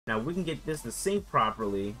Now we can get this to sync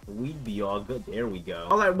properly. We'd be all good. There we go.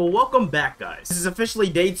 All right, well, welcome back, guys. This is officially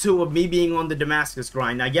day 2 of me being on the Damascus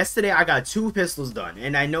grind. Now, yesterday I got 2 pistols done,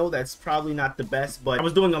 and I know that's probably not the best, but I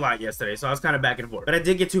was doing a lot yesterday, so I was kind of back and forth. But I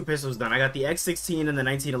did get 2 pistols done. I got the X16 and the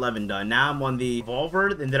 1911 done. Now I'm on the Revolver,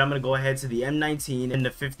 and then I'm gonna go ahead to the M19 and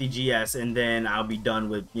the 50 GS, and then I'll be done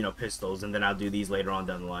with, you know, pistols, and then I'll do these later on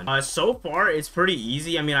down the line. So far it's pretty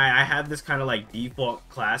easy. I mean, I have this kind of like default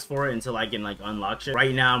class for it until I can like unlock shit.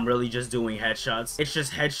 Right now I'm really just doing headshots. It's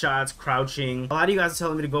just headshots, crouching. A lot of you guys are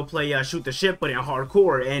telling me to go play shoot the ship, but in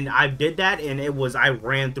hardcore, and I did that, and I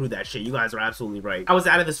ran through that shit. You guys are absolutely right. I was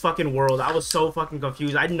out of this fucking world. I was so fucking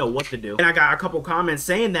confused. I didn't know what to do, and I got a couple comments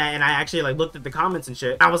saying that, and I actually like looked at the comments and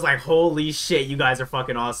shit. I was like, holy shit, you guys are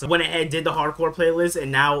fucking awesome. Went ahead, did the hardcore playlist,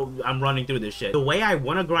 and now I'm running through this shit. The way I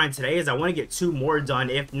want to grind today is I want to get 2 more done,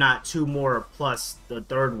 if not 2 more plus the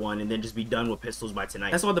 3rd one, and then just be done with pistols by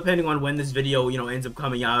tonight. That's all depending on when this video, you know, ends up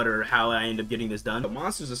coming out or how I end up getting this done. But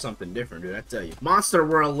monsters are something different, dude, I tell you. Monster,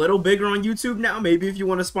 we're a little bigger on YouTube now. Maybe if you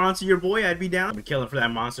want to sponsor your boy, I'd be down. I've been killing for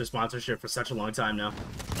that monster sponsorship for such a long time now.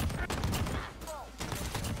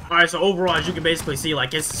 Alright, so overall, as you can basically see,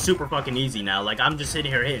 like, it's super fucking easy now. Like, I'm just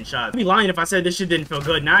sitting here hitting shots. I'd be lying if I said this shit didn't feel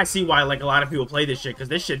good. Now I see why, like, a lot of people play this shit, because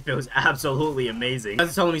this shit feels absolutely amazing. You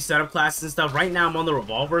guys are telling me setup classes and stuff. Right now, I'm on the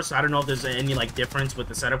Revolver, so I don't know if there's any, like, difference with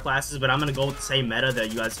the setup classes, but I'm gonna go with the same meta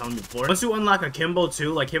that you guys told me before. Once you unlock akimbo,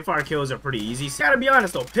 too, like, hipfire kills are pretty easy. So, gotta be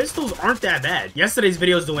honest, though, pistols aren't that bad. Yesterday's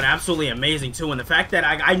video is doing absolutely amazing, too, and the fact that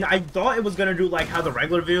I thought it was gonna do, like, how the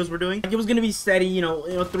regular videos were doing. Like, it was gonna be steady, you know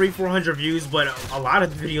 300-400 views, but a lot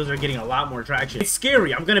of the videos are getting a lot more traction. It's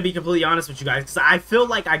scary. I'm gonna be completely honest with you guys, because I feel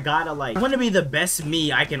like I gotta, like, I want to be the best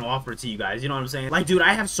me I can offer to you guys. You know what I'm saying? Like, dude,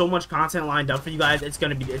 I have so much content lined up for you guys. It's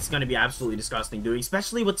gonna be absolutely disgusting, dude.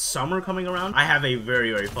 Especially with summer coming around. I have a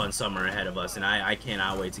very fun summer ahead of us, and I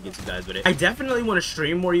cannot wait to get you guys with it. I definitely want to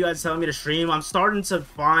stream more. You guys telling me to stream. I'm starting to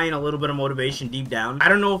find a little bit of motivation deep down. I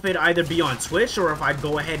don't know if it'd either be on Twitch or if I'd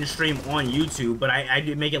go ahead and stream on YouTube, but I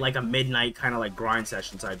do make it like a midnight kind of like grind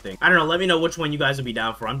session type thing. I don't know. Let me know which one you guys would be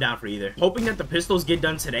down for. I'm down for either. Hoping that the pistols get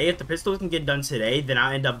done today. If the pistols can get done today, then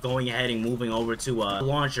I'll end up going ahead and moving over to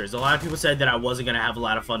launchers. A lot of people said that I wasn't gonna have a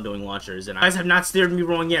lot of fun doing launchers, and you guys have not steered me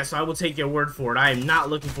wrong yet, so I will take your word for it. I am not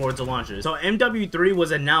looking forward to launchers. So MW3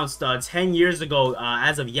 was announced 10 years ago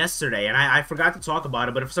as of yesterday, and I forgot to talk about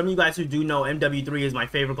it, but for some of you guys who do know, MW3 is my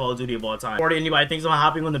favorite Call of Duty of all time. Or anybody thinks I'm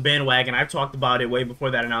hopping on the bandwagon, I've talked about it way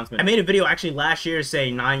before that announcement. I made a video actually last year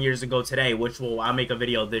saying 9 years ago today, which I'll make a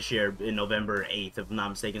video this year in November 8th, if I'm not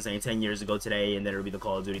mistaken, saying 10 years ago today, and then it'll be the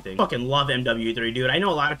Call of Duty thing. Fucking love MW3, dude. I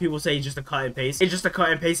know a lot of people say it's just a cut and paste. It's just a cut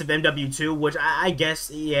and paste of MW2, which I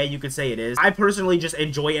guess, yeah, you could say it is. I personally just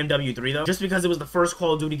enjoy MW3, though, just because it was the first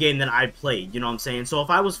Call of Duty game that I played, you know what I'm saying? So if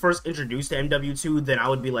I was first introduced to MW2, then I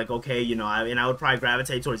would be like, okay, you know, and I would probably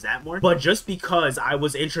gravitate towards that more. But just because I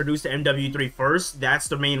was introduced to MW3 first, that's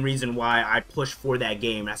the main reason why I pushed for that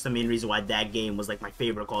game. That's the main reason why that game was, like, my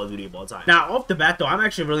favorite Call of Duty of all time. Now, off the bat, though, I'm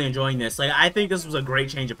actually really enjoying this. Like, I think this was a great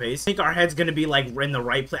change of pace. I think our head's gonna be, like, in the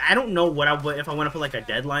right place. I don't know if I want to put like a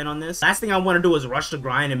deadline on this. Last thing I want to do is rush the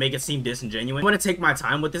grind and make it seem disingenuous. I want to take my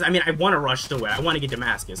time with this. I mean, I want to rush through it. I want to get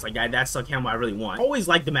Damascus. Like, that's the camo I really want. I always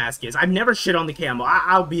like Damascus. I've never shit on the camo.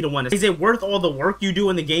 I'll be the one. Is it worth all the work you do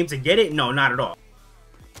in the game to get it? No, not at all.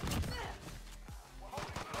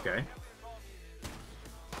 Okay.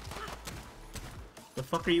 The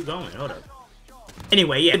fuck are you going? Hold up.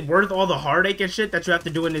 Anyway, yeah, worth all the heartache and shit that you have to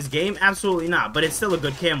do in this game? Absolutely not, but it's still a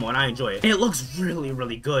good camo, and I enjoy it. And it looks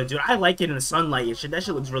really good, dude. I like it in the sunlight and shit. That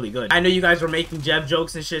shit looks really good. I know you guys were making Jeb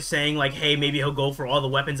jokes and shit, saying, like, hey, maybe he'll go for all the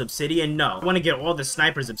weapons obsidian. No, I want to get all the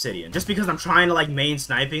snipers obsidian. Just because I'm trying to, like, main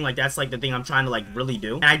sniping, like, that's, like, the thing I'm trying to, like, really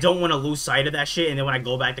do. And I don't want to lose sight of that shit, and then when I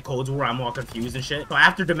go back to Cold War, I'm all confused and shit. So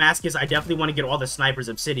after Damascus, I definitely want to get all the snipers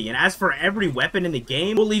obsidian. As for every weapon in the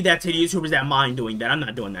game, we'll leave that to the YouTubers that mind doing that. I'm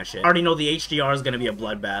not doing that shit. I already know the HDR is going to be a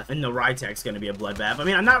bloodbath, and the Rytek's gonna be a bloodbath. I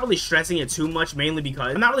mean, I'm not really stressing it too much, mainly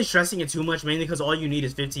because all you need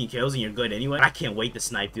is 15 kills and you're good anyway. But I can't wait to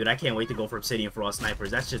snipe, dude. I can't wait to go for obsidian for all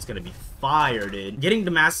snipers. That's just gonna be fire, dude. Getting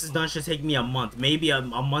Damascus done should take me a month, maybe a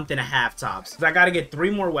month and a half tops. So I gotta get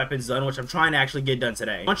 3 more weapons done, which I'm trying to actually get done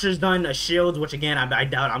today. Launchers done, a shield, which again, I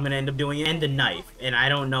doubt I'm gonna end up doing it, and the knife. And I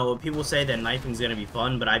don't know, people say that knifing's gonna be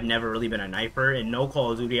fun, but I've never really been a knifer, and no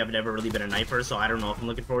Call of Duty I've never really been a knifer, so I don't know if I'm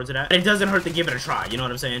looking forward to that. But it doesn't hurt to give it a try. try, you know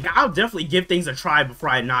what I'm saying? I'll definitely give things a try before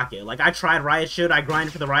I knock it. Like, I tried Riot Shield, I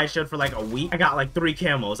grinded for the Riot Shield for like a week. I got like 3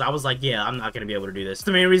 camos. I was like, yeah, I'm not gonna be able to do this. That's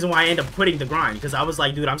the main reason why I ended up quitting the grind, because I was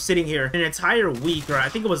like, dude, I'm sitting here an entire week, or I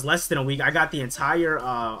think it was less than a week. I got the entire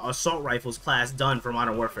assault rifles class done for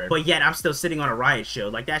Modern Warfare, but yet I'm still sitting on a Riot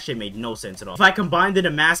Shield. Like, that shit made no sense at all. If I combine the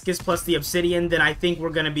Damascus plus the Obsidian, then I think we're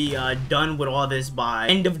gonna be done with all this by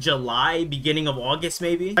end of July, beginning of August,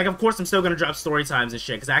 maybe. Like, of course, I'm still gonna drop story times and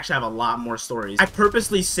shit, because I actually have a lot more stories. I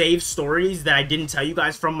purposely saved stories that I didn't tell you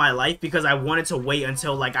guys from my life, because I wanted to wait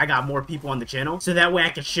until, like, I got more people on the channel, so that way I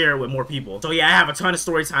could share it with more people. So yeah, I have a ton of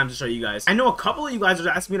story times to show you guys. I know a couple of you guys are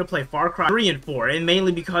asking me to play Far Cry 3 and 4, and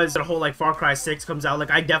mainly because the whole, like, Far Cry 6 comes out.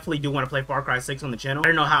 Like, I definitely do want to play Far Cry 6 on the channel. I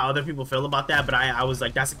don't know how other people feel about that, but I was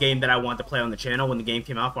like, that's a game that I want to play on the channel when the game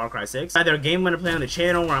came out, Far Cry 6. Either a game I'm gonna play on the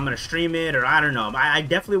channel, or I'm gonna stream it, or I don't know. I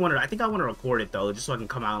definitely want to, I think I want to record it, though, just so I can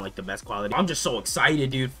come out in, like, the best quality. I'm just so excited,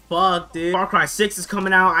 dude. Fuck, dude. Far Cry 6 is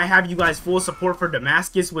coming out. I have you guys full support for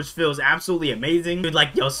Damascus, which feels absolutely amazing. Dude,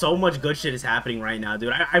 like, yo, so much good shit is happening right now,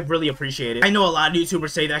 dude. I really appreciate it. I know a lot of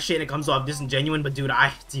YouTubers say that shit and it comes off disingenuous, but dude,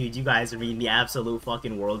 you guys mean the absolute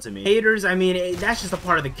fucking world to me. Haters, I mean, that's just a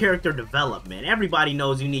part of the character development. Everybody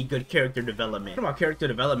knows you need good character development. What about character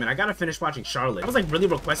development? I gotta finish watching Charlotte. I was, like, really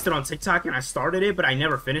requested on TikTok, and I started it, but I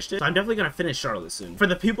never finished it. So I'm definitely gonna finish Charlotte soon. For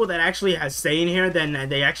the people that actually has say in here, then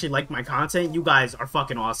they actually like my content, you guys are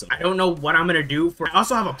fucking awesome. I don't know what I'm gonna do for. I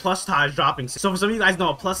also have a plus-tage dropping. So for some of you guys know,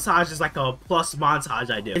 a plus-tage is like a plus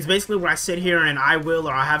montage I do. It's basically where I sit here and I will,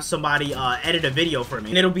 or I'll have somebody edit a video for me,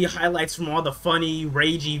 and it'll be highlights from all the funny,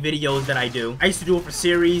 ragey videos that I do. I used to do it for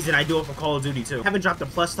series, and I do it for Call of Duty too. I haven't dropped a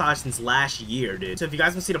plus-tage since last year, dude. So if you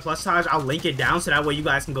guys can see the plus-tage, I'll link it down so that way you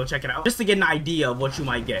guys can go check it out, just to get an idea of what you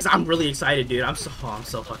might get. I'm really excited, dude. I'm so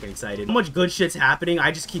fucking excited. So much good shit's happening.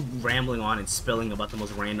 I just keep rambling on and spilling about the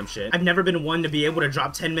most random shit. I've never been one to be able to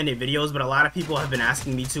drop 10-minute videos, but a lot of people have been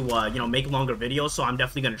asking me to, you know, make longer videos, so I'm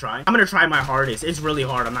definitely gonna try. I'm gonna try my hardest. It's really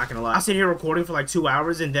hard, I'm not gonna lie. I'll sit here recording for like 2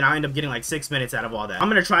 hours, and then I end up getting like 6 minutes out of all that. I'm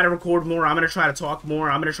gonna try to record more. I'm gonna try to talk more.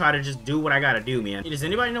 I'm gonna try to just do what I gotta do, man. Does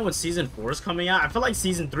anybody know when Season 4 is coming out? I feel like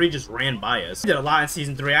Season 3 just ran by us. I did a lot in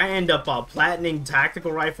Season 3. I end up platining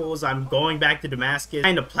tactical rifles. I'm going back to Damascus. I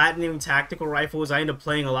end up platining tactical rifles. I end up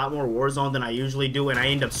playing a lot more Warzone than I usually do, and I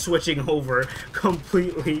end up switching over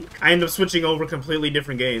completely. I end up switching over completely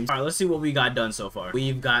different games. All right, let's see what we got done so far.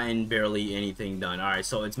 We've gotten barely anything done. All right,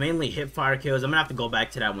 so it's mainly hip fire kills. I'm gonna have to go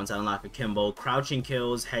back to that once I unlock akimbo. Crouching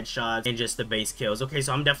kills, headshots, and just the base kills. Okay,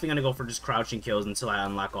 so I'm definitely gonna go for just crouching kills until I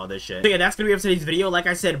unlock all this shit. So yeah, that's gonna be it for today's video. Like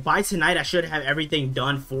I said, by tonight I should have everything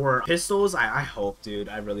done for pistols. I hope, dude.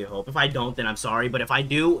 I really hope. If I don't, then I'm sorry, but if I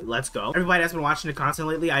do, let's go. Everybody that's been watching the content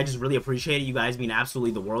lately, I just really appreciate it. You guys mean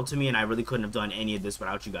absolutely the world to me, and I really couldn't have done any of this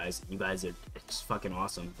without you guys. You guys are just fucking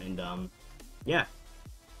awesome. And yeah,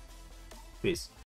 peace.